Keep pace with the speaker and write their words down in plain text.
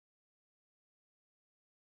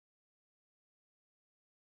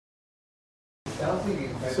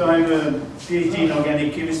So I'm a PhD in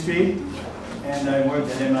organic chemistry, and I worked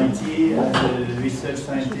at MIT as a research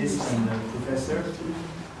scientist and a professor.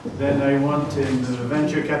 Then I worked in the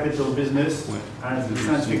venture capital business as the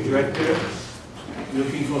scientific director,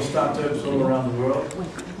 looking for startups all around the world.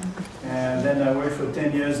 And then I worked for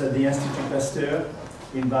 10 years at the Institut Pasteur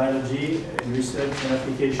in biology, in research and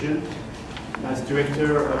application, as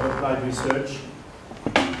director of applied research.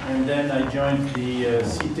 And then I joined the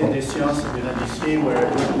Universcience de l'Industrie, where I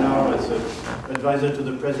work now as an advisor to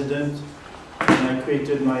the president. And I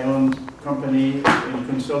created my own company in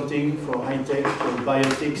consulting for high-tech called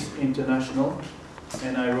Biotics International.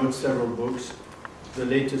 And I wrote several books. The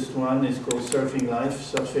latest one is called Surfing Life,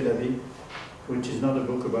 Surfer la vie, which is not a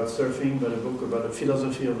book about surfing, but a book about the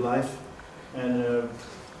philosophy of life, and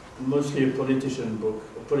mostly a politician book,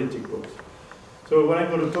 a politic book. So what I'm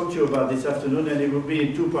going to talk to you about this afternoon, and it will be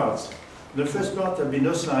in two parts. The first part will be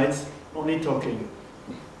no slides, only talking.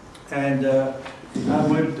 And I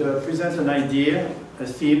would present an idea, a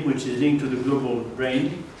theme which is linked to the global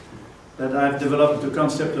brain, that I've developed the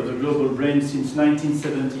concept of the global brain since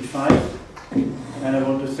 1975. And I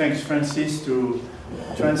want to thank Francis to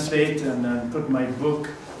translate and put my book,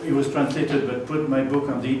 it was translated, but put my book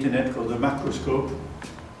on the internet called The Macroscope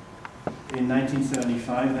in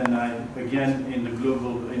 1975. And I, again, in the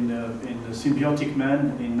global, in the Symbiotic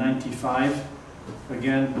Man in 95,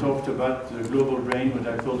 again talked about the global brain, what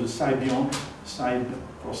I call the Sybiont, Cyb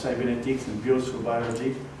for cybernetics and Bios for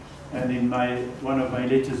biology. And in one of my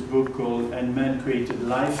latest books called And Man Created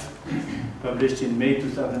Life, published in May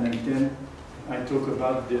 2010, I talk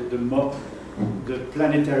about the MOP, the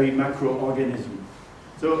planetary macroorganism.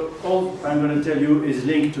 So all I'm going to tell you is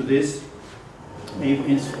linked to this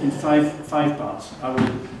in five parts.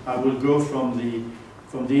 I will go from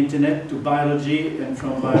the internet to biology, and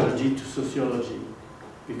from biology to sociology,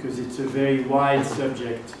 because it's a very wide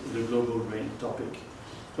subject, the global brain topic.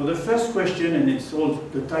 So the first question, and it's all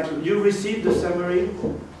the title, you received the summary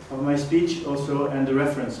of my speech also and the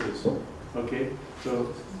references, okay?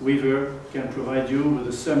 So Weaver can provide you with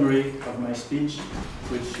a summary of my speech,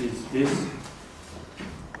 which is this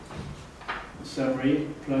summary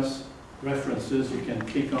plus references you can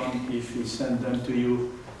click on if we send them to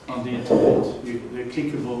you on the internet.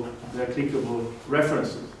 They're clickable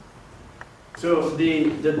references. So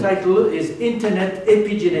the title is Internet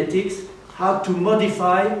Epigenetics, How to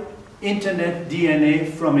Modify Internet DNA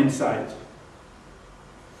from Inside.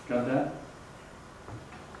 Got that?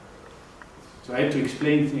 So I have to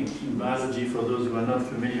explain things in biology for those who are not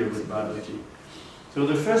familiar with biology. So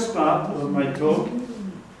the first part of my talk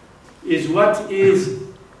is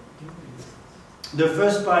the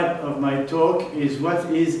first part of my talk is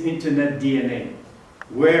what is internet DNA?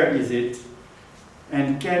 Where is it?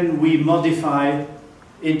 And can we modify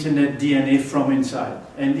internet DNA from inside?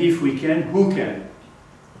 And if we can, who can?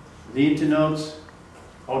 The internauts,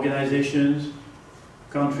 organizations,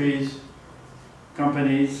 countries,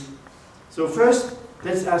 companies. So first,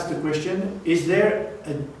 let's ask the question, is there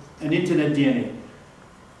an internet DNA?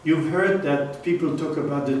 You've heard that people talk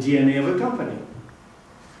about the DNA of a company,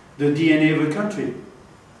 the DNA of a country,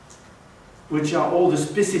 which are all the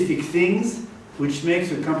specific things which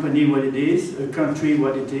makes a company what it is, a country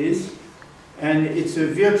what it is. And it's a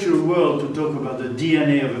virtual world to talk about the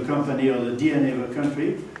DNA of a company or the DNA of a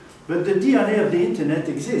country, but the DNA of the internet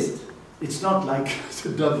exists. It's not like the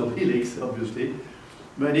double helix, obviously,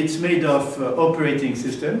 but it's made of operating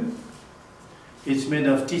system. It's made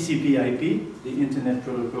of TCP/IP, the Internet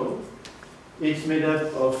Protocol. It's made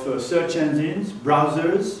up of search engines,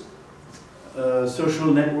 browsers, social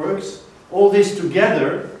networks. All this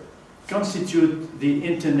together constitute the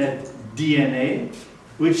Internet DNA,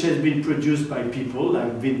 which has been produced by people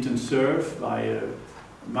like Vinton Cerf, by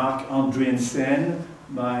Marc-André Sen,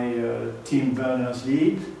 by Tim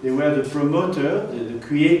Berners-Lee. They were the promoter, the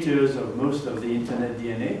creators of most of the Internet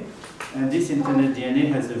DNA. And this Internet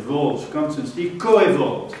DNA has evolved constantly,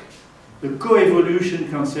 co-evolved. The co-evolution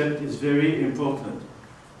concept is very important.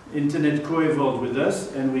 Internet co-evolved with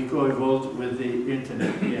us, and we co-evolved with the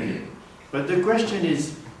Internet DNA. But the question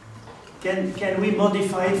is, can we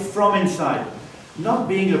modify it from inside? Not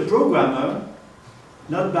being a programmer,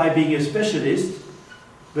 not by being a specialist,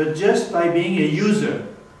 but just by being a user,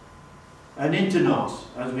 an internaut,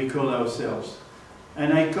 as we call ourselves.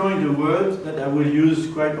 And I coined a word that I will use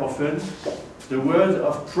quite often, the word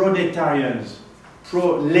of proletarians.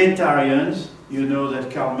 Proletarians, you know that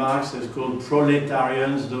Karl Marx has called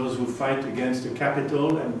proletarians those who fight against the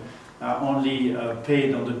capital and are only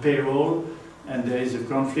paid on the payroll, and there is a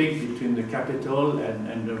conflict between the capital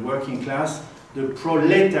and the working class. The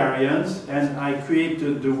proletarians, and I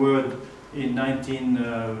created the word in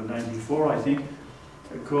 1994, I think,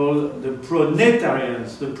 called the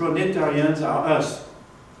pronetarians. The pronetarians are us,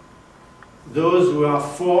 those who are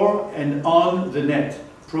for and on the net.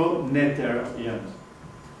 Pronetarians.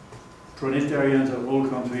 Pronetarians of all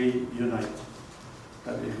countries unite.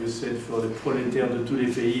 That is said for the prolétaires de tous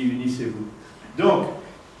les pays, unissez-vous. Donc,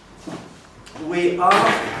 we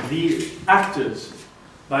are the actors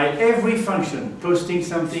by every function, posting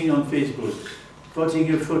something on Facebook,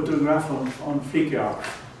 putting a photograph on Flickr,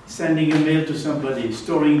 sending a mail to somebody,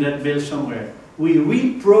 storing that mail somewhere. We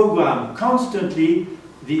reprogram constantly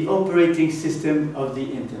the operating system of the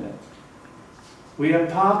internet. We are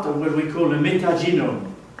part of what we call a metagenome.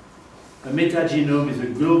 A metagenome is a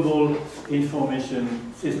global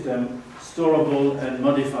information system, storable and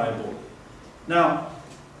modifiable. Now,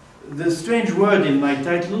 the strange word in my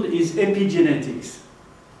title is epigenetics.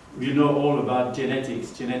 You know all about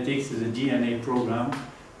genetics. Genetics is a DNA program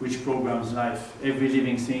which programs life. Every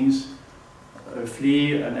living thing, a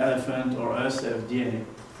flea, an elephant, or us have DNA,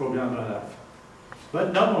 program our life.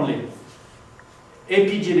 But not only.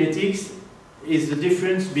 Epigenetics is the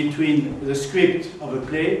difference between the script of a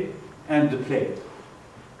play and the play.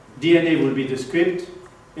 DNA will be the script,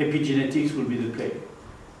 epigenetics will be the play.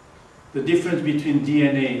 The difference between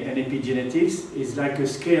DNA and epigenetics is like a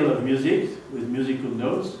scale of music with musical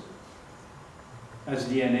notes as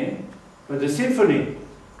DNA, but the symphony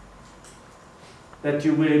that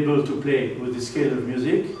you will be able to play with the scale of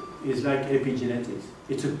music is like epigenetics.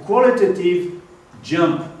 It's a qualitative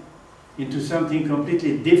jump into something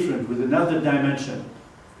completely different with another dimension.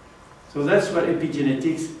 So that's what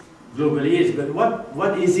epigenetics globally is. But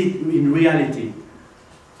what is it in reality?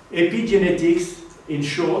 Epigenetics, in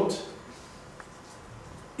short,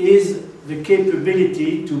 is the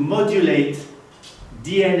capability to modulate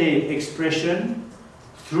DNA expression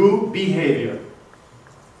through behavior.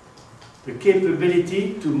 The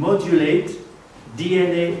capability to modulate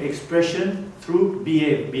DNA expression through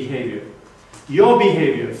behavior. Your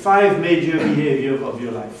behavior, 5 major behaviors of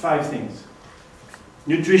your life, 5 things.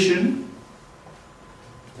 Nutrition,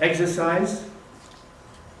 exercise,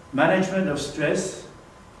 management of stress,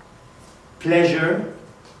 pleasure,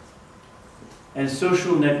 and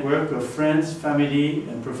social network of friends, family,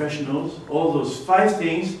 and professionals. All those 5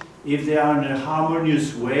 things, if they are in a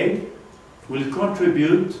harmonious way, will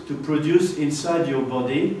contribute to produce inside your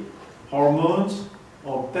body hormones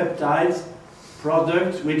or peptides,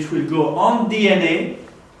 products which will go on DNA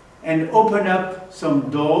and open up some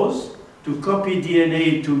doors to copy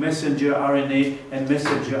DNA into messenger RNA and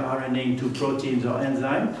messenger RNA into proteins or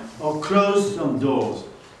enzymes, or close some doors.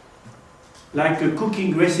 Like a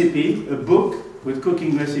cooking recipe, a book with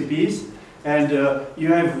cooking recipes, and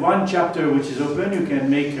you have one chapter which is open, you can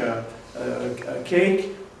make a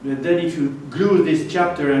cake, but then if you glue this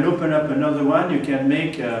chapter and open up another one, you can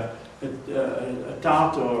make a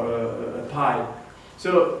tart or a pie.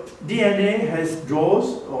 So DNA has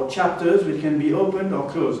drawers or chapters which can be opened or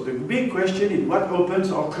closed. The big question is what opens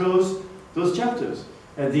or closes those chapters?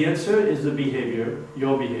 And the answer is the behavior,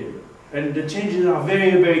 your behavior. And the changes are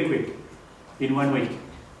very, very quick in 1 week.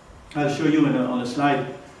 I'll show you on a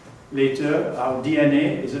slide later. Our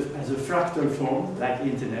DNA has a fractal form like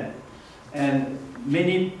internet, and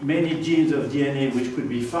many genes of DNA which could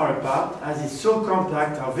be far apart, as it's so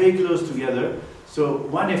compact, are very close together. So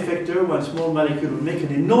one effector, one small molecule will make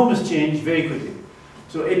an enormous change very quickly.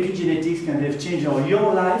 So epigenetics can have changed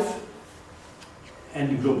your life and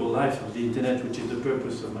the global life of the internet, which is the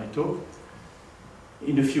purpose of my talk,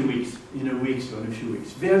 in a few weeks, in a week or in a few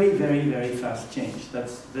weeks. Very, very, very fast change.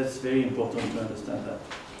 That's very important to understand that.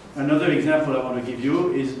 Another example I want to give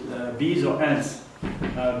you is bees or ants.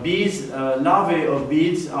 Larvae of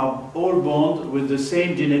bees are all born with the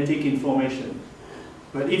same genetic information.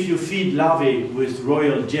 But if you feed larvae with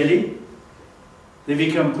royal jelly, they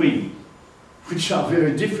become queen, which are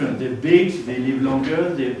very different. They're big, they live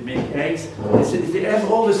longer, they make eggs. They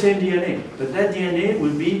have all the same DNA, but that DNA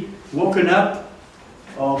will be woken up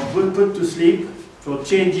or put to sleep for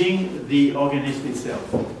changing the organism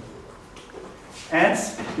itself.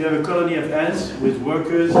 Ants, you have a colony of ants with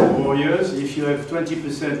workers and warriors. If you have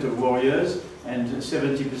 20% of warriors and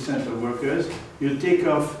 70% of workers, you take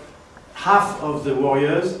off half of the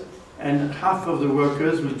warriors and half of the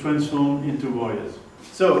workers will transform into warriors.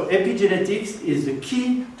 So epigenetics is the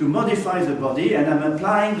key to modify the body, and I'm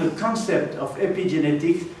applying the concept of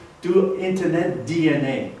epigenetics to internet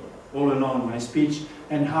DNA all along my speech,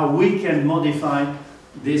 and how we can modify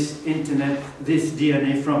this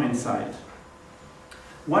DNA from inside.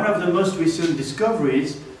 One of the most recent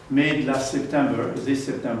discoveries made this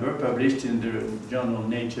September, published in the journal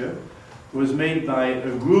Nature, was made by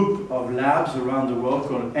a group of labs around the world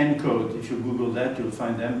called ENCODE. If you Google that, you'll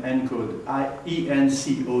find them. ENCODE,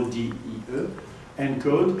 E-N-C-O-D-E-E,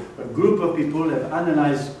 ENCODE. A group of people have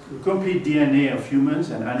analyzed the complete DNA of humans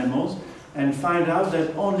and animals and find out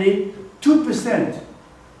that only 2%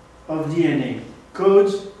 of DNA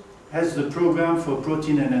has the program for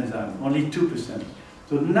protein and enzyme, only 2%.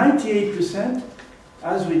 So 98%,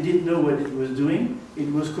 as we didn't know what it was doing, it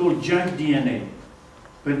was called junk DNA.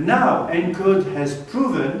 But now ENCODE has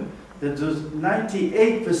proven that those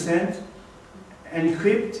 98%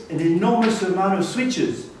 encrypt an enormous amount of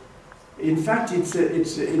switches. In fact, it's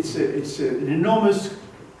an enormous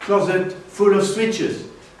closet full of switches.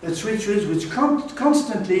 And switches which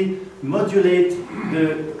constantly modulate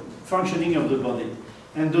the functioning of the body.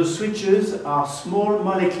 And those switches are small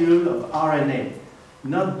molecules of RNA.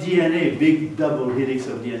 Not DNA, big double helix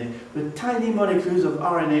of DNA, but tiny molecules of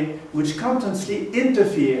RNA which constantly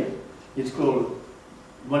interfere, it's called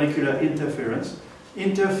molecular interference,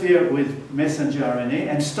 interfere with messenger RNA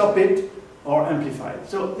and stop it or amplify it.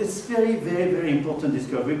 So it's very, very, very important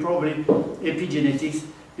discovery. Probably epigenetics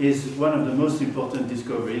is one of the most important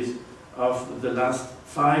discoveries of the last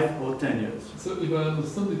 5 or 10 years. So if I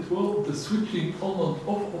understand it well, the switching on and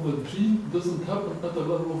off of a gene doesn't happen at the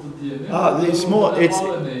level of the DNA. It's more.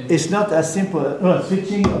 It's not as simple. No,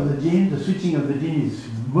 switching of the gene. The switching of the gene is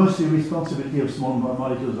mostly responsibility of small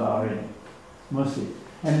molecules of RNA, mostly.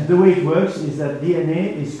 And the way it works is that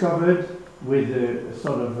DNA is covered with a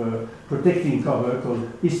sort of a protecting cover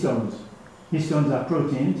called histones. Histones are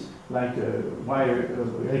proteins, like a wire,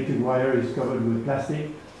 electric wire is covered with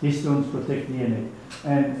plastic. Histones protect DNA.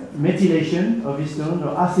 And methylation of histone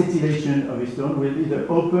or acetylation of histone will either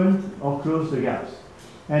open or close the gaps.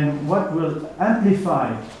 And what will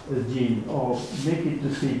amplify a gene or make it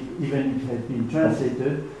to sleep, even if it has been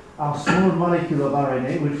translated, are small molecules of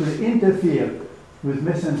RNA which will interfere with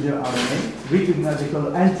messenger RNA, recognize, they call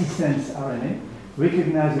antisense RNA,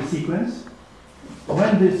 recognize the sequence.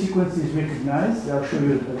 When the sequence is recognized, I'll show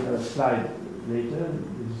you a slide later,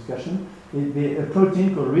 the discussion, a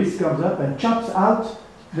protein called RISC comes up and chops out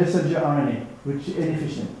messenger RNA, which is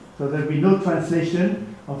inefficient. So there will be no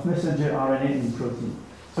translation of messenger RNA in protein.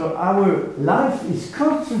 So our life is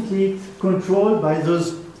constantly controlled by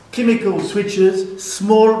those chemical switches,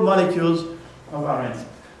 small molecules of RNA.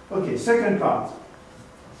 Okay, second part.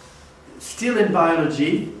 Still in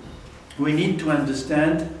biology, we need to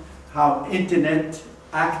understand how internet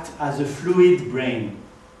acts as a fluid brain.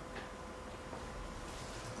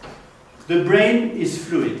 The brain is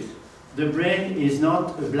fluid. The brain is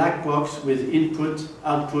not a black box with input,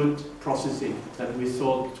 output processing that we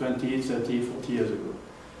thought 20, 30, 40 years ago.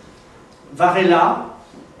 Varela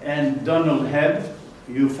and Donald Hebb,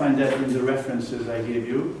 you find that in the references I gave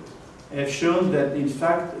you, have shown that in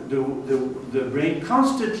fact the brain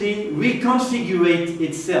constantly reconfigurates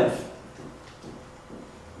itself.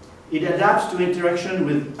 It adapts to interaction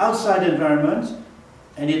with outside environment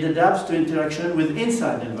and it adapts to interaction with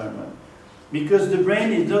inside environment. Because the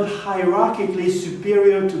brain is not hierarchically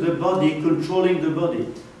superior to the body, controlling the body.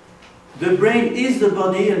 The brain is the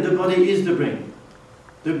body and the body is the brain.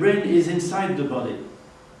 The brain is inside the body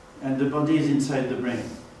and the body is inside the brain.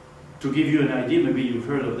 To give you an idea, maybe you've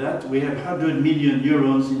heard of that, we have 100 million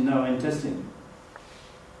neurons in our intestine.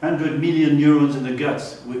 100 million neurons in the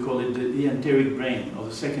guts, we call it the enteric brain or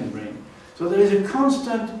the second brain. So there is a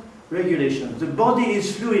constant regulation. The body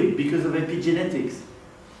is fluid because of epigenetics.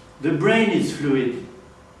 The brain is fluid.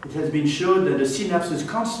 It has been shown that the synapses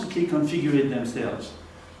constantly configure themselves.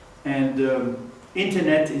 And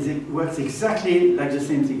internet works exactly like the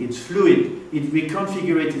same thing. It's fluid. It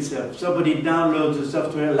reconfigures itself. Somebody downloads the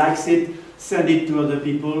software, likes it, send it to other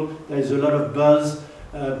people. There's a lot of buzz.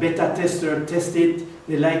 Beta tester test it.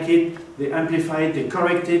 They like it. They amplify it. They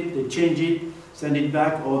correct it. They change it, send it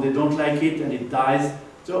back, or they don't like it and it dies.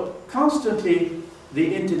 So constantly,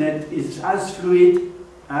 the internet is as fluid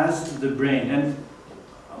as the brain. And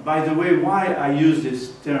by the way, why I use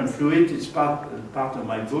this term fluid, it's part of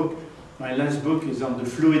my book. My last book is on the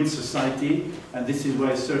fluid society, and this is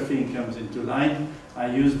why surfing comes into line.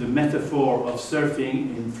 I use the metaphor of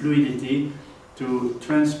surfing in fluidity to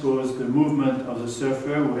transpose the movement of the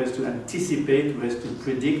surfer who has to anticipate, who has to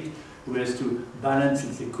predict, who has to balance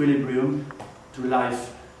its equilibrium to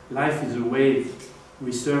life. Life is a wave.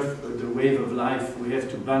 We surf the wave of life. We have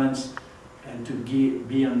to balance and to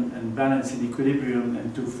be on balance in equilibrium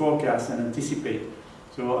and to forecast and anticipate.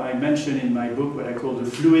 So I mention in my book what I call the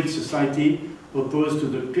fluid society, opposed to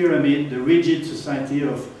the pyramid, the rigid society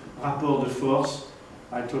of rapport de force.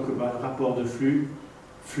 I talk about rapport de flux,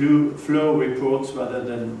 flow reports rather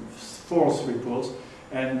than force reports.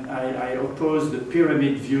 And I oppose the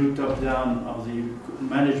pyramid view top-down of the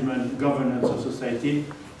management, governance of society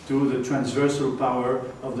to the transversal power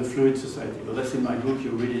of the fluid society. But that's in my book, you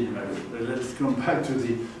read it in my book. But let's come back to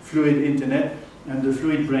the fluid internet and the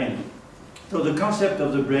fluid brain. So the concept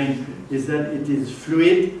of the brain is that it is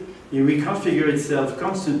fluid, it reconfigures itself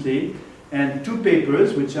constantly, and two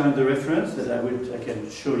papers, which are the reference that I can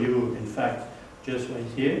show you, in fact, just right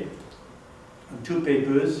here. Two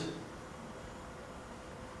papers.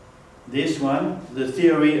 This one, the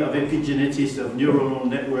theory of epigenetics of neuronal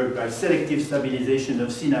network by selective stabilization of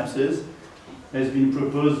synapses, has been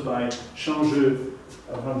proposed by Changeux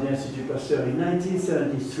from the Institut Pasteur in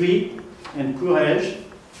 1973, and Courage.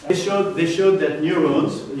 They showed that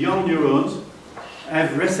neurons, young neurons,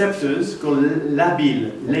 have receptors called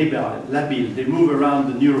labile. They move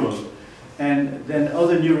around the neuron. And then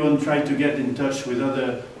other neurons try to get in touch with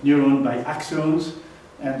other neurons by axons.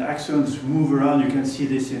 And axons move around. You can see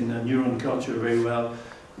this in neuron culture very well.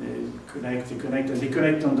 They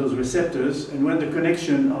connect on those receptors. And when the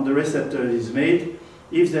connection on the receptor is made,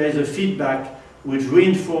 if there is a feedback which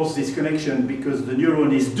reinforces this connection because the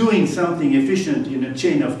neuron is doing something efficient in a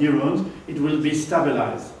chain of neurons, it will be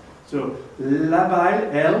stabilized. So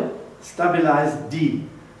labile L, stabilize D,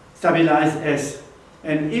 stabilize S.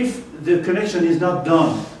 And if the connection is not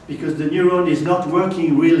done because the neuron is not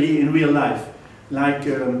working really in real life, like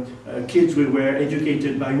kids who were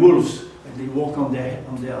educated by wolves, and they walk on their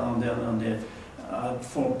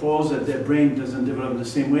four paws, that their brain doesn't develop the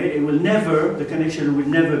same way, the connection will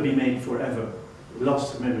never be made forever.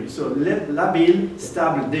 Lost memory. So labile,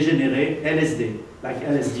 stable, dégénéré, LSD, like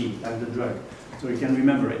LSD, like the drug. So you can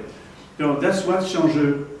remember it. So that's what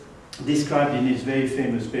Changeux described in his very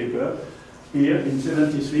famous paper here in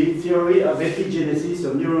 73, Theory of Epigenesis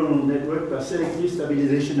of Neuronal Network by Selective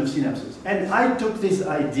Stabilization of Synapses. And I took this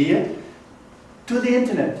idea to the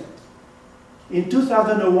internet. In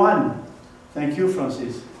 2001, thank you,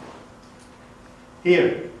 Francis,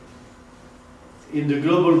 here, in the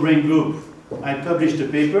Global Brain Group, I published a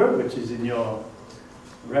paper, which is in your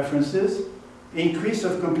references, Increase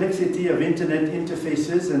of Complexity of Internet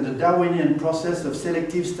Interfaces and the Darwinian Process of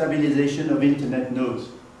Selective Stabilization of Internet Nodes.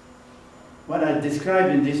 What I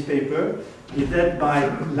described in this paper is that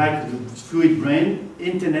like the fluid brain,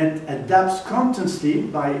 Internet adapts constantly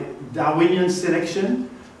by Darwinian selection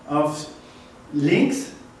of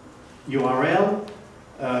links, URL,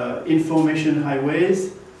 information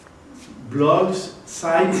highways, blogs,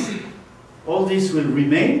 sites. All this will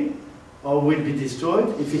remain or will be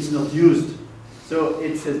destroyed if it's not used. So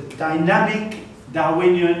it's a dynamic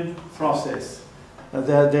Darwinian process.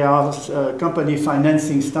 There are a company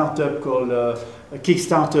financing startup called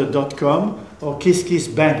Kickstarter.com or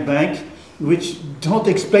KissKissBankBank, which don't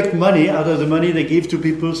expect money out of the money they give to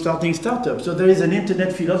people starting startups. So there is an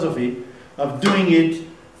internet philosophy of doing it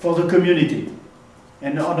for the community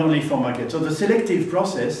and not only for market. So the selective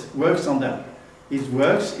process works on that. It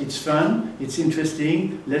works, it's fun, it's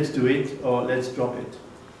interesting, let's do it or let's drop it.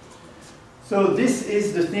 So this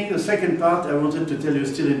is the thing, the second part I wanted to tell you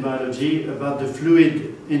still in biology about the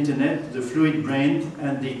fluid internet, the fluid brain,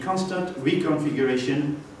 and the constant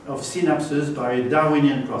reconfiguration of synapses by a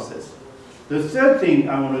Darwinian process. The third thing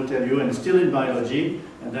I want to tell you, and still in biology,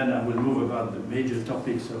 and then I will move about the major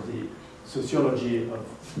topics of the sociology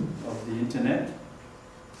of the internet,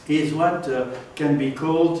 is what can be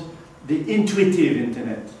called the intuitive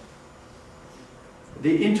internet.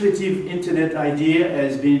 The intuitive internet idea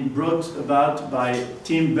has been brought about by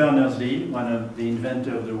Tim Berners-Lee, one of the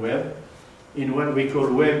inventors of the web, in what we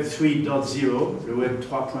call Web 3.0, the Web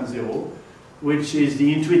 3.0, which is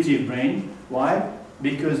the intuitive brain. Why?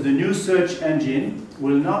 Because the new search engine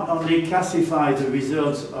will not only classify the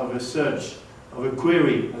results of a search, of a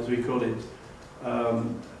query, as we call it,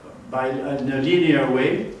 in a linear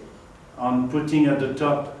way, on putting at the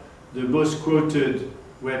top the most quoted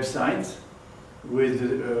websites, with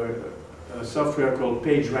a software called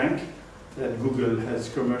PageRank that Google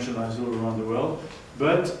has commercialized all around the world,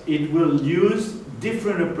 but it will use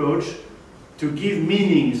different approach to give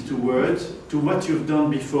meanings to words, to what you've done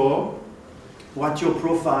before, what your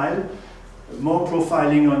profile, more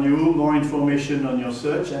profiling on you, more information on your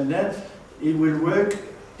search, and then it will work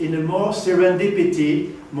in a more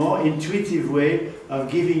serendipity, more intuitive way of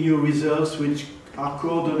giving you results which are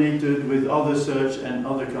coordinated with other search and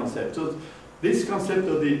other concepts. So this concept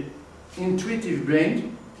of the intuitive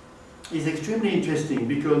brain is extremely interesting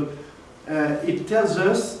because it tells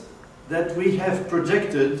us that we have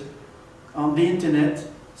projected on the internet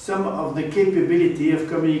some of the capability of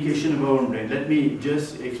communication of our own brain. Let me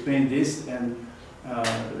just explain this, and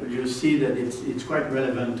you see that it's quite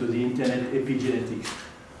relevant to the internet epigenetics.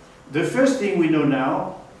 The first thing we know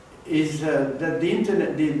now is that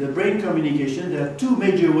the brain communication, there are two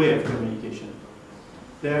major ways of communication.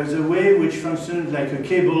 There's a way which functions like a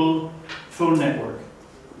cable phone network,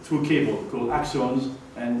 through cable, called axons,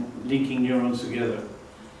 and linking neurons together.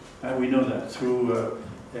 We know that through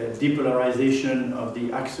depolarization of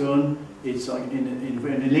the axon, it's in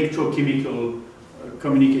an electrochemical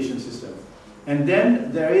communication system. And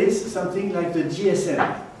then there is something like the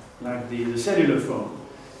GSM, like the cellular phone,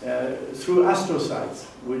 through astrocytes,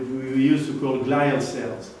 which we used to call glial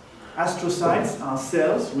cells. Astrocytes are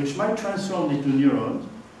cells which might transform into neurons,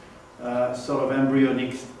 sort of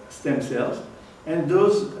embryonic stem cells, and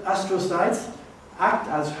those astrocytes act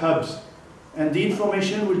as hubs, and the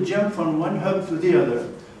information will jump from one hub to the other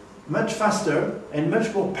much faster and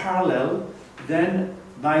much more parallel than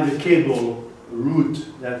by the cable route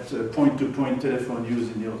that point-to-point telephone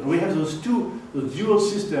used in the old. And we have those dual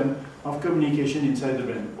system of communication inside the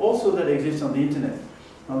brain. Also that exists on the internet.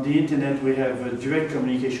 On the internet we have direct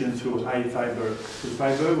communication through high fiber to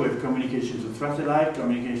fiber, we have communication through satellite,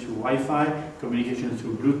 communication through Wi-Fi, communication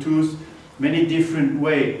through Bluetooth, many different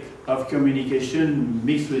ways of communication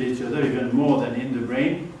mixed with each other, even more than in the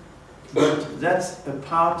brain. But that's a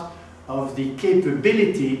part of the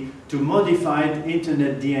capability to modify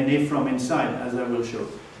internet DNA from inside, as I will show.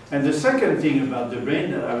 And the second thing about the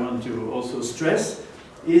brain that I want to also stress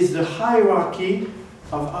is the hierarchy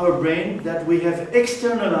of our brain that we have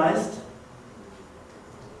externalized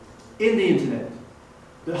in the internet.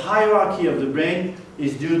 The hierarchy of the brain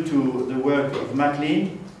is due to the work of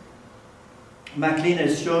MacLean. MacLean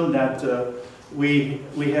has shown that we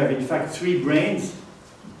have in fact three brains.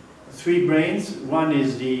 One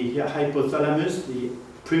is the hypothalamus, the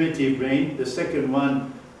primitive brain. The second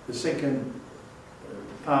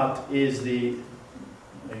part is the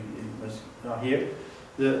here.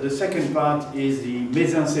 The second part is the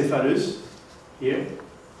mesencephalus here,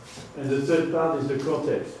 and the third part is the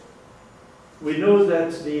cortex. We know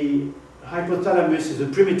that the hypothalamus is a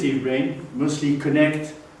primitive brain, mostly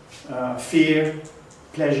connect, fear,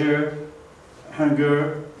 pleasure,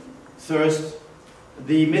 hunger, thirst.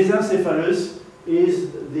 The mesencephalus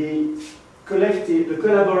is the collective, the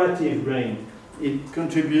collaborative brain. It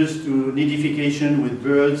contributes to nidification with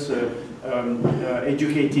birds,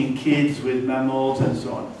 educating kids with mammals, and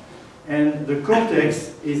so on. And the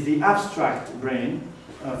cortex is the abstract brain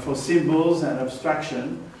for symbols and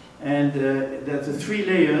abstraction. And that the three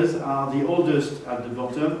layers are the oldest at the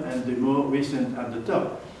bottom and the more recent at the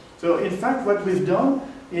top. So in fact, what we've done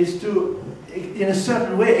is to, in a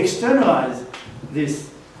certain way, externalize this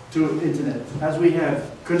to internet, as we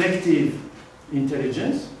have connective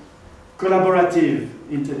intelligence, collaborative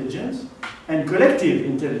intelligence, and collective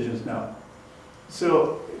intelligence now.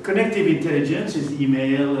 So connective intelligence is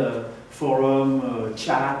email, forum,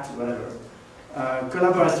 chat, whatever.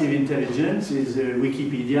 Collaborative intelligence is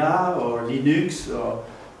Wikipedia or Linux or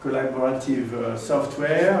collaborative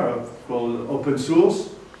software called open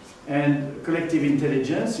source. And collective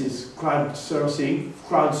intelligence is crowdsourcing,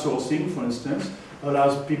 for instance,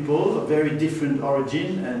 allows people of very different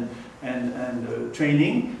origin and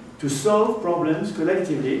training to solve problems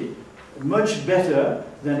collectively much better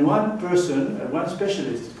than one person, one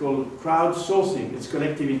specialist. It's called crowdsourcing, it's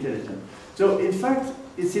collective intelligence. So in fact,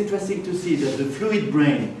 it's interesting to see that the fluid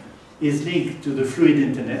brain is linked to the fluid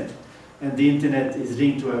internet, and the internet is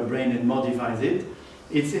linked to our brain and modifies it.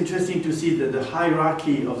 It's interesting to see that the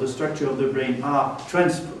hierarchy of the structure of the brain are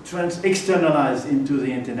externalized into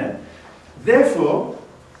the internet. Therefore,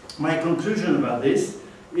 my conclusion about this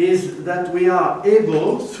is that we are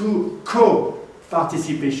able, through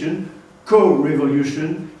co-participation,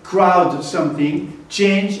 co-revolution, crowd something,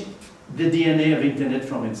 change the DNA of internet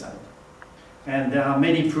from inside. And there are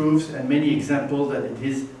many proofs and many examples that it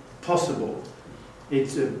is possible.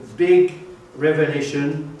 It's a big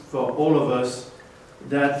revelation for all of us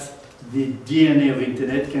that the DNA of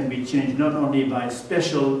internet can be changed not only by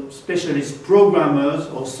specialist programmers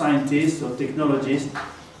or scientists or technologists,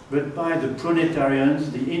 but by the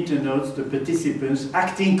pronatarians, the internauts, the participants,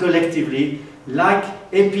 acting collectively like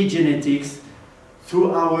epigenetics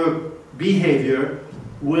through our behavior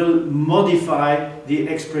will modify the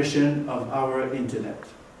expression of our internet.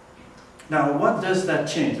 Now, what does that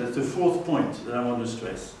change? That's the fourth point that I want to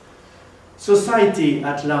stress. Society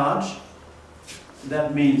at large,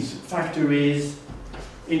 that means factories,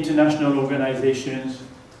 international organizations,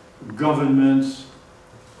 governments,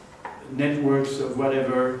 networks of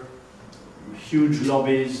whatever, huge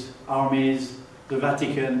lobbies, armies, the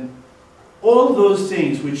Vatican, all those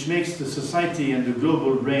things which makes the society and the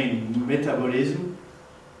global brain metabolism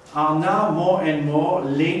are now more and more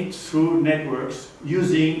linked through networks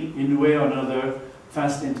using, in a way or another,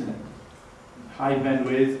 fast internet. High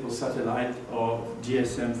bandwidth or satellite or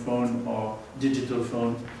GSM phone or digital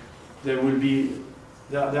phone. There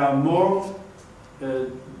are more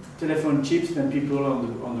telephone chips than people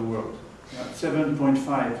on the world.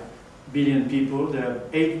 7.5 billion people, there are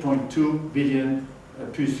 8.2 billion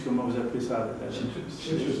puces, comment vous appelez ça?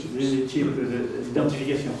 Les chips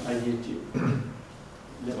d'identification, ID chip.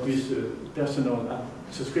 La puce personal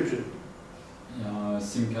subscription.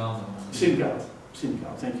 SIM card. SIM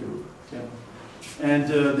card, thank you. Yeah. And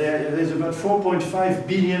there's about 4.5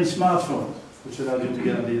 billion smartphones, which allow you to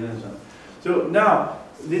get on the internet. So now,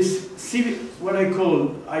 what I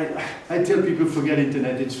call, I tell people forget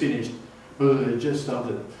internet, it's finished. Well, it just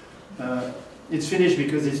started. It's finished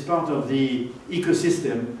because it's part of the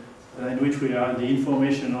ecosystem in which we are, the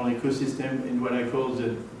informational ecosystem in what I call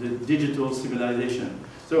the digital civilization.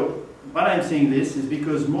 So why I'm saying this is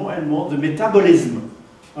because more and more the metabolism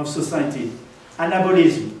of society,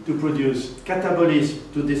 anabolism to produce, catabolism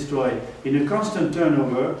to destroy, in a constant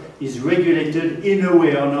turnover, is regulated in a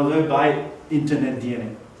way or another by internet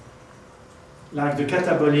DNA. Like the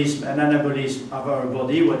catabolism and anabolism of our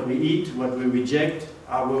body, what we eat, what we reject,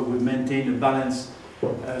 how we maintain a balanced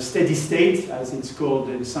steady state, as it's called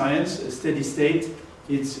in science, a steady state,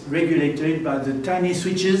 it's regulated by the tiny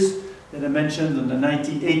switches that I mentioned on the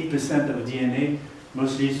 98% of DNA,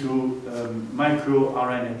 mostly through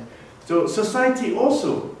microRNA. So society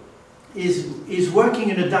also is working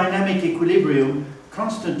in a dynamic equilibrium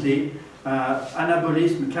constantly,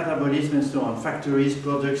 anabolism, catabolism, and so on, factories,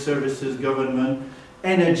 products, services, government,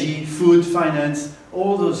 energy, food, finance,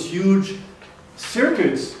 all those huge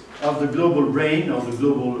circuits of the global brain or the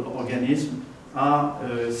global organism are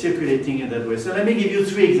circulating in that way. So let me give you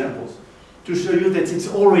 3 examples to show you that it's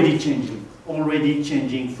already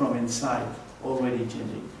changing from inside, already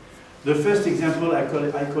changing. The first example, I call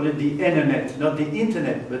it the Enernet, not the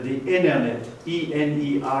internet, but the Enernet,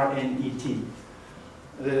 E-N-E-R-N-E-T.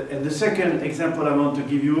 And the second example I want to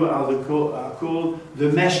give you are called the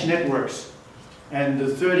mesh networks. And the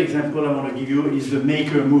third example I want to give you is the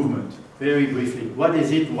maker movement. Very briefly, what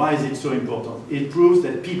is it? Why is it so important? It proves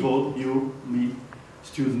that people, you, me,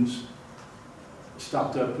 students,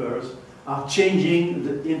 startuppers, are changing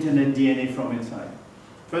the internet DNA from inside.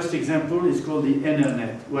 First example is called the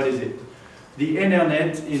Enernet. What is it? The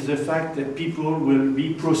Enernet is the fact that people will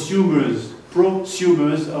be prosumers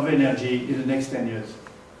of energy in the next 10 years.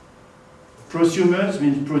 Prosumers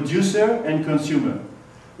means producer and consumer.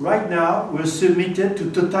 Right now, we're submitted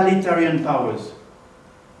to totalitarian powers.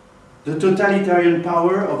 The totalitarian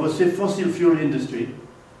power of a fossil fuel industry,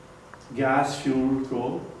 gas, fuel,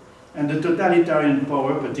 coal, and the totalitarian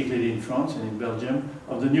power, particularly in France and in Belgium,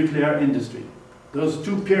 of the nuclear industry. Those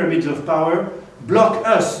 2 pyramids of power block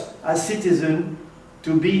us as citizens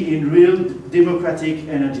to be in real democratic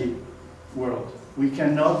energy world. We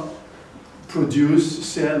cannot produce,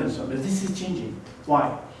 sell, and so on. But this is changing.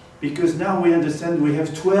 Why? Because now we understand we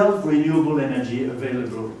have 12 renewable energy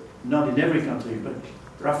available, not in every country, but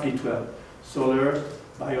roughly 12. Solar,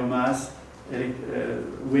 biomass,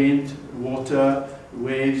 wind, water,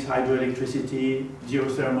 waves, hydroelectricity,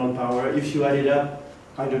 geothermal power. If you add it up,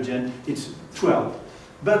 hydrogen, it's 12.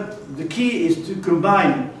 But the key is to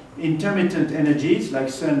combine intermittent energies like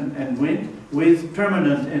sun and wind with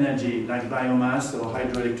permanent energy like biomass or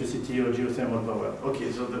hydroelectricity or geothermal power.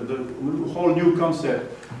 Okay, so the whole new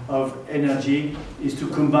concept of energy is to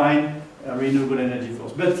combine renewable energy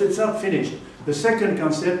force. But it's not finished. The second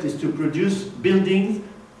concept is to produce buildings,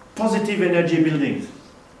 positive energy buildings.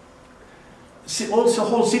 Also,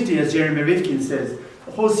 whole city, as Jeremy Rifkin says,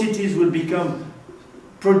 whole cities will become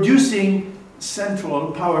producing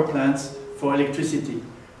central power plants for electricity.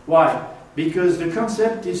 Why? Because the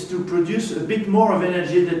concept is to produce a bit more of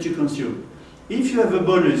energy that you consume. If you have a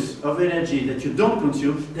bonus of energy that you don't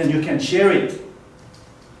consume, then you can share it.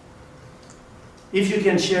 If you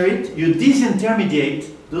can share it, you disintermediate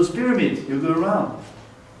those pyramids, you go around.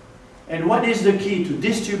 And what is the key to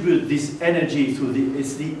distribute this energy through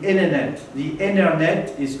it's the Enernet. The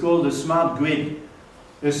Enernet is called a smart grid.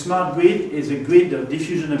 A smart grid is a grid of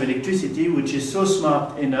diffusion of electricity which is so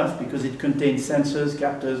smart enough because it contains sensors,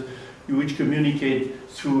 captors, which communicate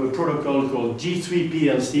through a protocol called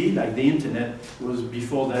G3PLC, like the internet was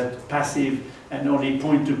before that passive and only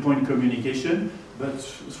point-to-point communication. But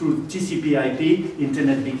through TCP/IP,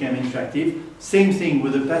 internet became interactive. Same thing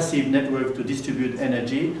with a passive network to distribute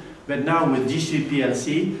energy. But now with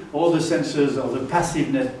G3PLC, all the sensors of the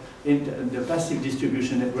passive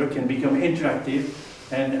distribution network can become interactive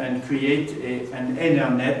and create an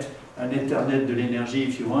Enernet an Internet de l'énergie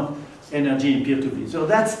if you want, energy in peer-to-peer. So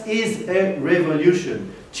that is a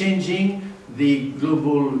revolution, changing the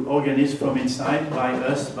global organism from inside by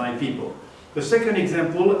us, by people. The second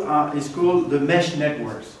example is called the mesh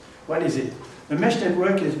networks. What is it? The mesh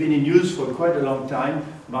network has been in use for quite a long time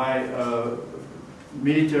by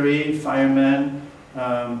military, firemen,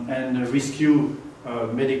 and rescue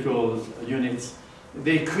medical units.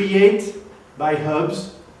 They create, by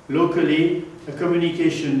hubs, locally, a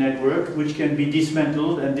communication network which can be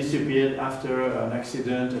dismantled and disappeared after an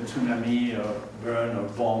accident, a tsunami, or burn, or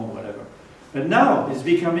bomb, whatever. But now it's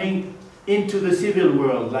becoming into the civil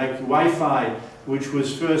world, like Wi-Fi, which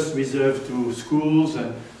was first reserved to schools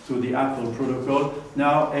and to the Apple protocol.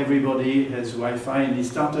 Now everybody has Wi-Fi, and it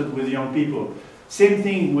started with young people. Same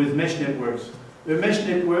thing with mesh networks. The mesh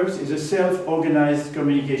networks is a self-organized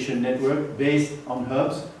communication network based on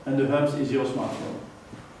hubs, and the hubs is your smartphone.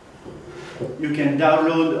 You can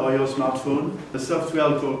download on your smartphone a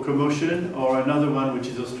software called Commotion, or another one which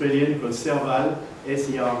is Australian called Serval,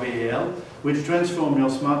 S-E-R-V-A-L, which transform your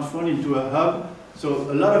smartphone into a hub. So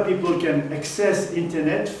a lot of people can access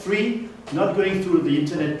internet free, not going through the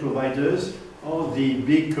internet providers or the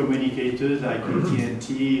big communicators like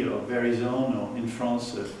AT&T or Verizon, or in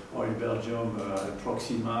France or in Belgium,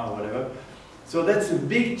 Proxima or whatever. So that's a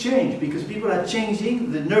big change, because people are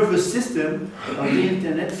changing the nervous system of the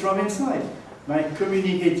internet from inside by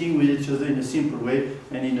communicating with each other in a simple way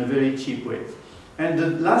and in a very cheap way. And the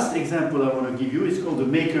last example I want to give you is called the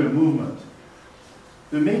maker movement.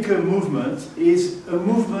 The maker movement is a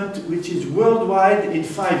movement which is worldwide in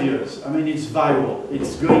 5 years. I mean, it's viral.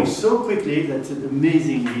 It's going so quickly that it's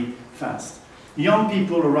amazingly fast. Young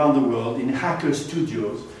people around the world in hacker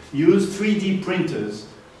studios use 3D printers,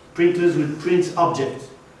 printers which print objects,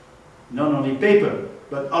 not only paper,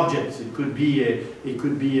 but objects. It could be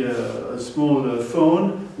a small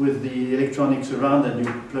phone with the electronics around and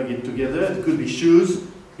you plug it together. It could be shoes.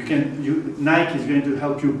 Nike is going to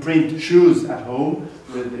help you print shoes at home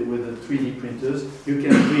with the 3D printers. You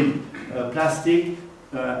can print plastic,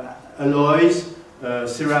 alloys,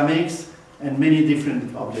 ceramics, and many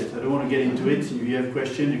different objects. I don't want to get into it. If you have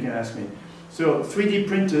questions, you can ask me. So 3D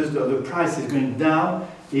printers, the price is going down,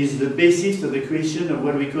 is the basis of the creation of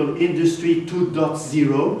what we call Industry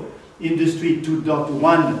 2.0. Industry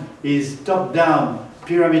 2.1 is top-down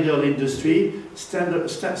pyramidal industry,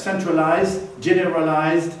 centralized,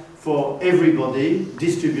 generalized for everybody,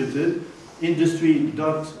 distributed. Industry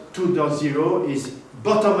 2.0 is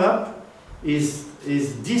bottom-up, is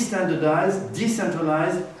de-standardized,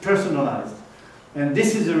 decentralized, personalized. And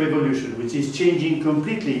this is a revolution which is changing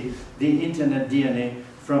completely the internet DNA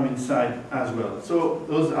from inside as well. So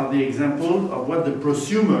those are the examples of what the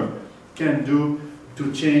prosumer can do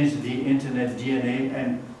to change the internet DNA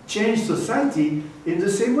and change society in the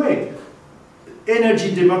same way.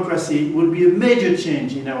 Energy democracy would be a major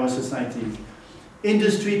change in our societies.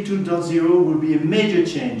 Industry 2.0 would be a major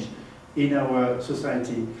change in our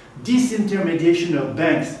society. Disintermediation of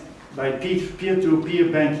banks by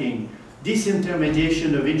peer-to-peer banking.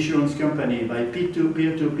 Disintermediation of insurance company by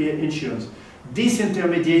peer-to-peer insurance.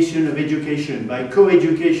 Disintermediation of education by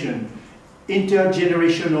co-education.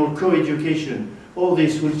 Intergenerational co-education. All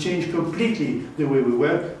this will change completely the way we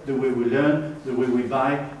work, the way we learn, the way we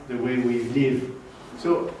buy, the way we live.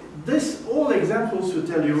 So this all examples to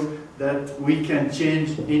tell you that we can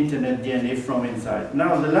change internet DNA from inside.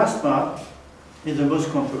 Now the last part is the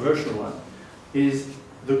most controversial one, is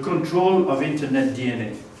the control of internet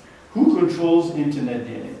DNA. Who controls internet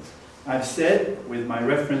DNA? I've said, with my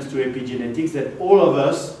reference to epigenetics, that all of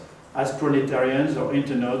us, as proletarians or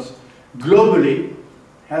internauts, globally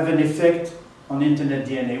have an effect on internet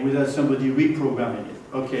DNA without somebody reprogramming it.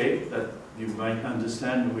 Okay, that you might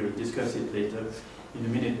understand, we'll discuss it later in a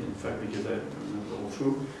minute, in fact, because I'm not all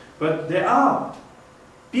through. But there are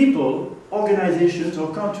people, organizations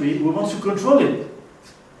or countries who want to control it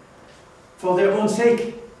for their own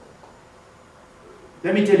sake.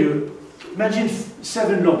 Let me tell you, imagine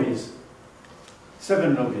 7 lobbies.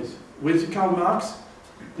 7 lobbies. With Karl Marx,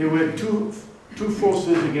 there were two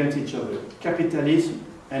forces against each other, capitalism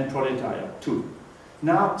and proletariat, 2.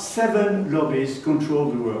 Now 7 lobbies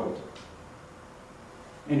control the world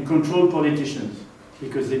and control politicians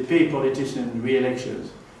because they pay politicians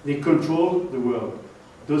re-elections. They control the world.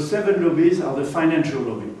 Those 7 lobbies are the financial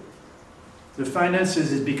lobby. The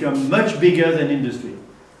finances has become much bigger than industry.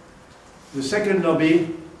 The second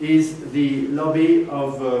lobby is the lobby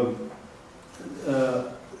of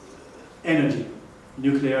energy,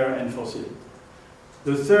 nuclear and fossil.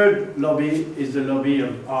 The third lobby is the lobby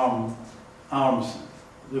of arms.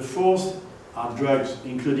 The fourth are drugs,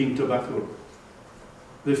 including tobacco.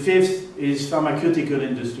 The fifth is pharmaceutical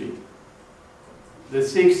industry. The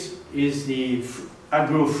sixth is the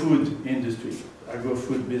agro-food industry,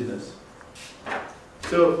 agro-food business.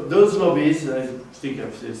 So those lobbies, I think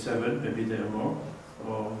I've said 7, maybe there are more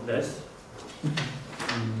or less.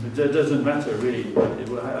 That doesn't matter really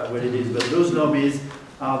what it is, but those lobbies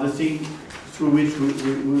are the thing through which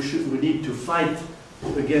we need to fight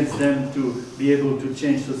against them to be able to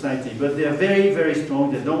change society. But they are very, very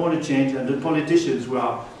strong, they don't want to change, and the politicians who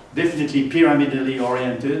are definitely pyramidally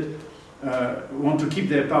oriented want to keep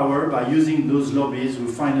their power by using those lobbies who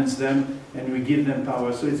finance them and we give them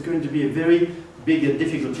power. So it's going to be a very big and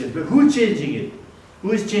difficult change. But who's changing it?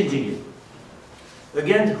 Who is changing it?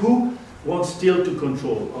 Again, who wants still to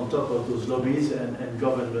control on top of those lobbies and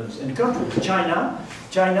governments and countries? China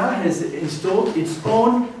has installed its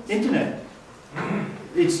own internet,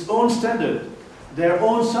 its own standard, their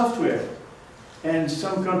own software. And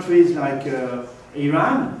some countries like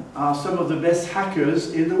Iran are some of the best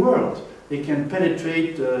hackers in the world. They can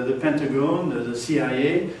penetrate the Pentagon, the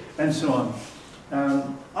CIA, and so on.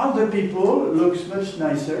 Other people look much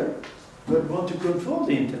nicer, but want to control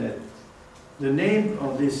the internet. The name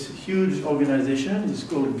of this huge organization is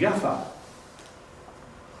called GAFA.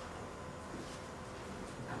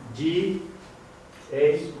 G-A-F-A.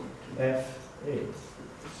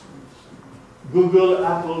 Google,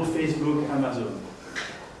 Apple, Facebook, Amazon.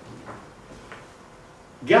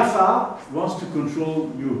 GAFA wants to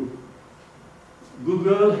control you.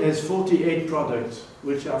 Google has 48 products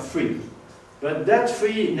which are free. But that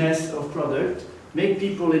freeness of product make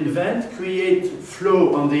people invent, create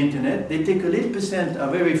flow on the internet. They take a little percent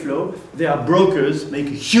of every flow. They are brokers, make a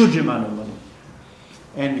huge amount of money.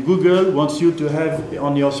 And Google wants you to have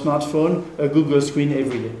on your smartphone a Google screen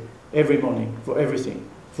every day, every morning, for everything.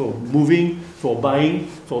 For moving, for buying,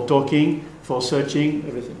 for talking, for searching,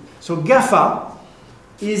 everything. So GAFA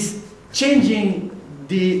is changing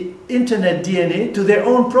the internet DNA to their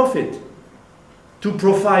own profit. To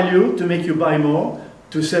profile you, to make you buy more,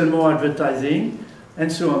 to sell more advertising,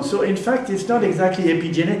 and so on. So in fact, it's not exactly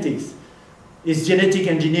epigenetics. It's genetic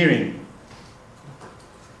engineering.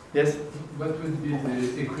 Yes? What would be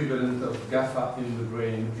the equivalent of GAFA in the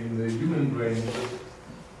brain, in the human brain?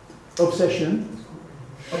 Obsession.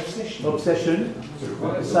 Obsession. Obsession.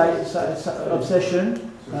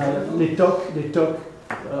 Obsession. Les TOC. Les TOC.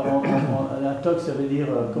 Un TOC, ça veut dire,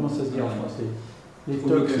 comment ça se dit en français? Les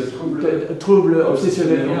TOC, troubles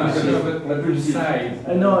obsessionnels compulsifs.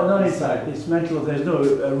 No, not inside. It's mental. There's no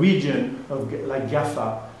region of like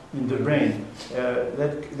GAFA in the brain.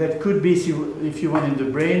 That could be, if you want, in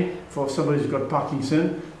the brain for somebody who's got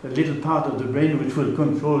Parkinson, a little part of the brain which will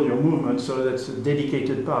control your movement. So that's a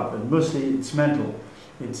dedicated part, but mostly it's mental.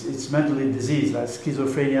 It's mentally diseased, like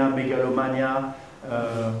schizophrenia, megalomania,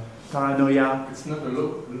 paranoia. It's not a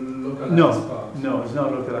localized part. No, it's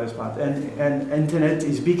not a localized part. And internet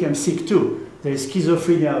is become sick too. There is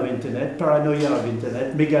schizophrenia of internet, paranoia of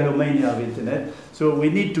internet, megalomania of internet. So we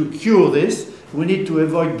need to cure this. We need to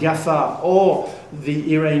avoid GAFA or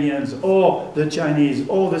the Iranians or the Chinese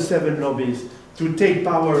or the 7 lobbies to take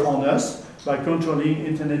power on us by controlling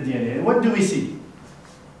internet DNA. And what do we see?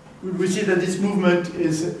 We see that this movement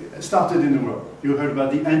is started in the world. You heard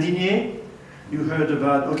about the Indigné. You heard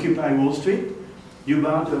about Occupy Wall Street. You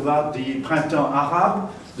heard about the Printemps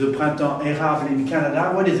Arabe, the Printemps Arabe in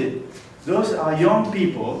Canada. What is it? Those are young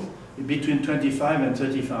people between 25 and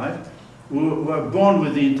 35 who were born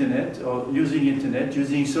with the internet or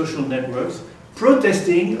using social networks,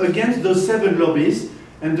 protesting against those 7 lobbies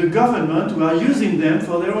and the government who are using them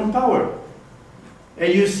for their own power.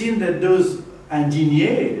 And you've seen that those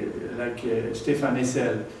indignés, like Stéphane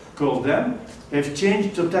Hessel called them, have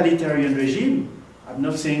changed totalitarian regime. I'm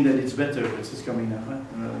not saying that it's better, this is coming now, huh?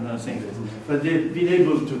 I'm not saying this. But they've been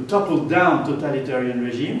able to topple down totalitarian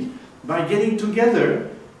regimes by getting together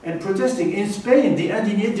and protesting. In Spain, the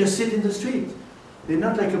indignés just sit in the street. They're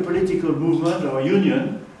not like a political movement or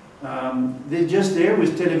union. They're just there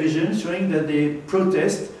with television showing that they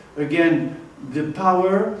protest against the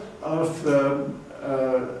power of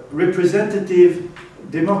representative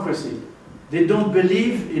democracy. They don't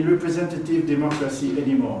believe in representative democracy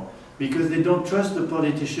anymore because they don't trust the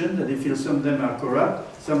politicians, that they feel some of them are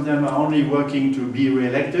corrupt, some of them are only working to be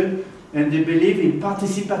re-elected, and they believe in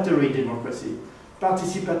participatory democracy.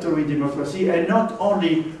 Participatory democracy and not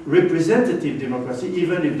only representative democracy,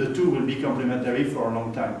 even if the two will be complementary for a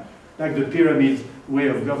long time. Like the pyramid way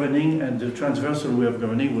of governing and the transversal way of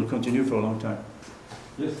governing will continue for a long time.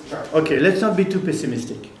 Yes, sure. Okay, let's not be too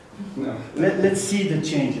pessimistic. No. Let's see the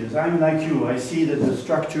changes. I'm like you. I see that the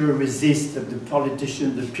structure resists, that the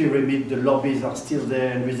politicians, the pyramid, the lobbies are still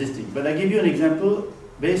there and resisting. But I give you an example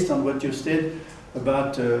based on what you said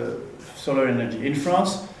about solar energy. In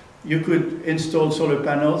France, you could install solar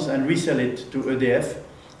panels and resell it to EDF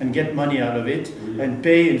and get money out of it and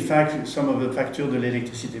pay, in fact, some of the facture of the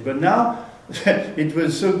electricity. But now, it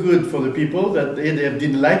was so good for the people that EDF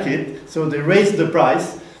didn't like it, so they raised the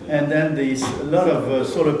price, and then a lot of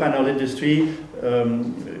solar panel industry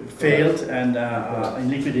failed and in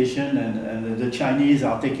liquidation, and the Chinese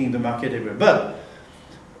are taking the market everywhere. But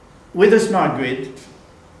with a smart grid,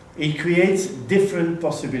 it creates different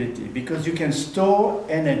possibility because you can store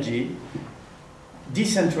energy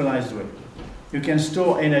decentralized way. You can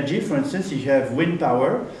store energy, for instance, if you have wind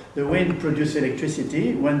power, the wind produces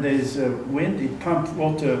electricity. When there's wind, it pumps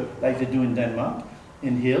water like they do in Denmark,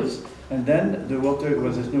 in hills, and then the water,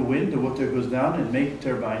 when there's no wind, the water goes down and makes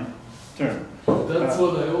turbine turn. That's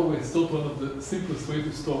what I always thought one of the simplest way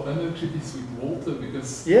to store energy is with water,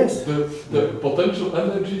 because yes, the potential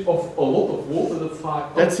energy of a lot of water, that's high.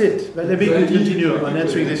 That's it. But let me continue on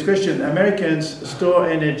answering this question. Americans store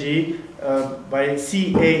energy by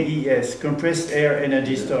CAES, compressed air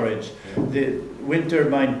energy storage. The wind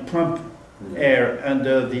turbine pump air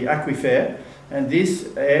under the aquifer, and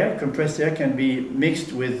this air, compressed air, can be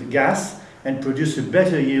mixed with gas and produce a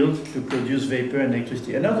better yield to produce vapor and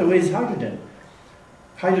electricity. Another way is hydrogen.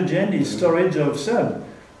 Hydrogen is storage of sun.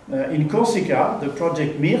 In Corsica, the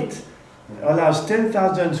project MIRT allows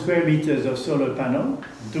 10,000 square meters of solar panel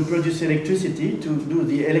to produce electricity to do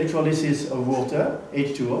the electrolysis of water,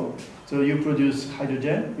 H2O. So you produce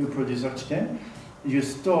hydrogen, you produce oxygen, you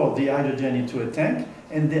store the hydrogen into a tank,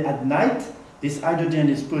 and at night, this hydrogen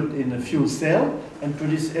is put in a fuel cell and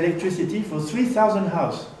produce electricity for 3,000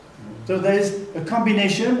 houses. So there is a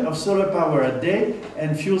combination of solar power at day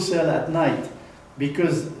and fuel cell at night,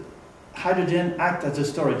 because hydrogen acts as a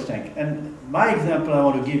storage tank. And my example I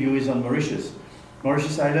want to give you is on Mauritius.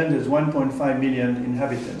 Mauritius Island has 1.5 million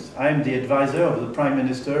inhabitants. I am the advisor of the Prime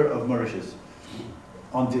Minister of Mauritius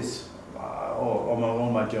on this, on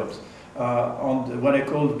all my jobs. On what I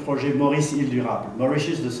call the Projet Maurice Île Durable,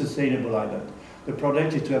 Mauritius the Sustainable Island. The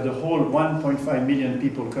project is to have the whole 1.5 million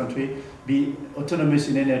people country be autonomous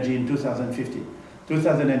in energy in 2050.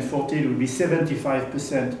 2040 it will be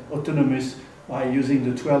 75% autonomous by using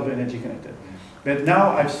the 12 energy connected. But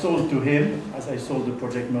now I've sold to him, as I sold the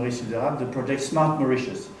project Maurice Île Durable, the project Smart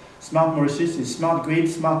Mauritius. Smart Mauritius is smart grid,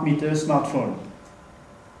 smart meter, smartphone.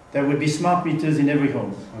 There will be smart meters in every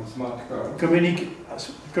home. And smart cars.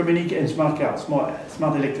 Communicate and smart cars,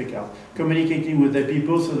 smart electric cars, communicating with their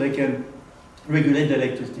people so they can regulate the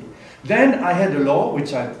electricity. Then I had a law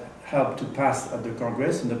which I helped to pass at the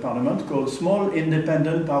Congress and the Parliament called Small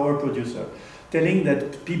Independent Power Producer, telling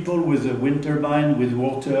that people with a wind turbine, with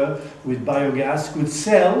water, with biogas could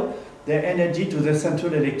sell their energy to the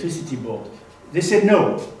Central Electricity Board. They said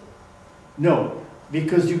no,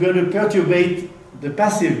 because you're going to perturbate the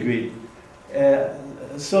passive grid.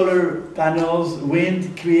 Solar panels,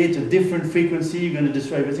 wind create a different frequency, you're going to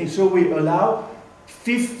destroy everything. So we allow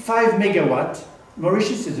 5 megawatt.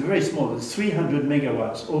 Mauritius is very small, it's 300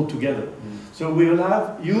 megawatts altogether. So we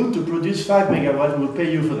allow you to produce 5 megawatt, we'll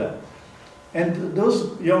pay you for that. And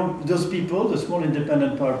those people, the small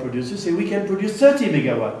independent power producers, say we can produce 30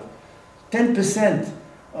 megawatt, 10%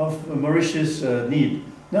 of Mauritius need.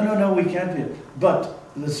 No, we can't. But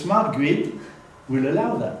the smart grid will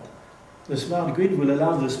allow that. The smart grid will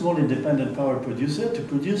allow the small independent power producer to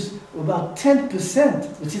produce about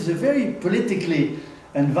 10%, which is a very politically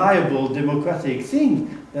and viable democratic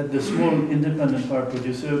thing, that the small independent power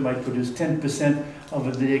producer might produce 10%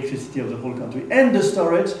 of the electricity of the whole country. And the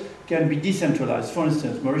storage can be decentralized. For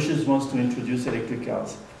instance, Mauritius wants to introduce electric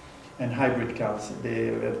cars and hybrid cars.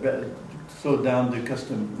 They slow down the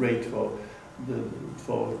custom rate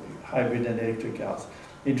for hybrid and electric cars.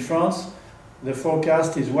 In France, the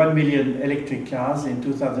forecast is 1 million electric cars in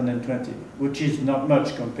 2020, which is not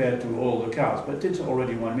much compared to all the cars, but it's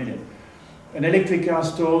already 1 million. An electric car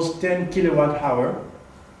stores 10 kilowatt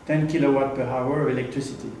per hour of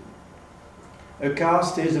electricity. A car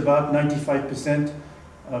stays about 95%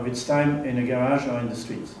 of its time in a garage or in the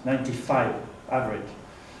streets, 95 average.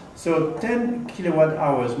 So 10 kilowatt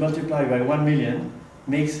hours multiplied by 1 million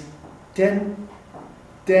makes 10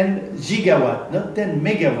 gigawatt, not 10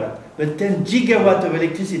 megawatt, but 10 gigawatt of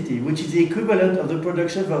electricity, which is the equivalent of the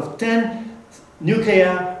production of 10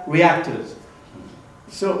 nuclear reactors.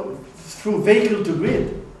 So through vehicle to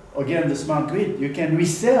grid, again the smart grid, you can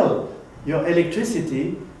resell your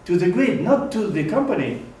electricity to the grid, not to the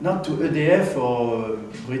company, not to EDF or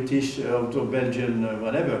British or Belgian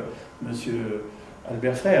whatever, Monsieur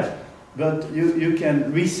Albert Frère. but you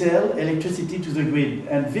can resell electricity to the grid.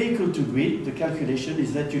 And vehicle to grid, the calculation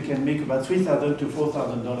is that you can make about $3,000 to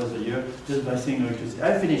 $4,000 a year just by selling electricity.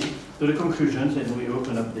 I finished the conclusions, and we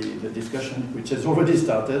open up the discussion, which has already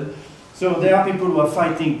started. So there are people who are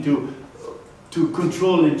fighting to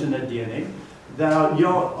control internet DNA. There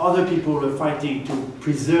are other people who are fighting to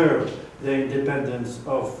preserve the independence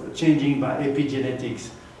of changing by epigenetics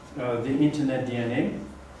the internet DNA.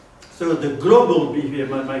 So the global behavior,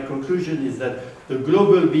 my conclusion is that the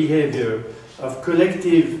global behavior of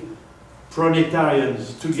collective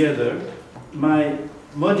planetarians together might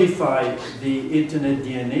modify the internet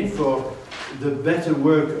DNA for the better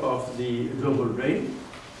work of the global brain.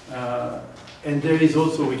 And there is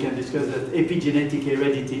also, we can discuss that, epigenetic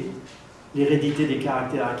heredity, l'hérédité des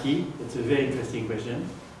caractères acquis. It's a very interesting question.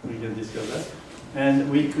 We can discuss that.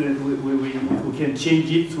 And we can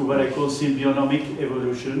change it through what I call symbiotic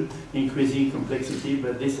evolution, increasing complexity,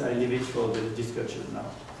 but this I leave it for the discussion now.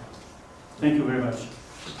 Thank you very much.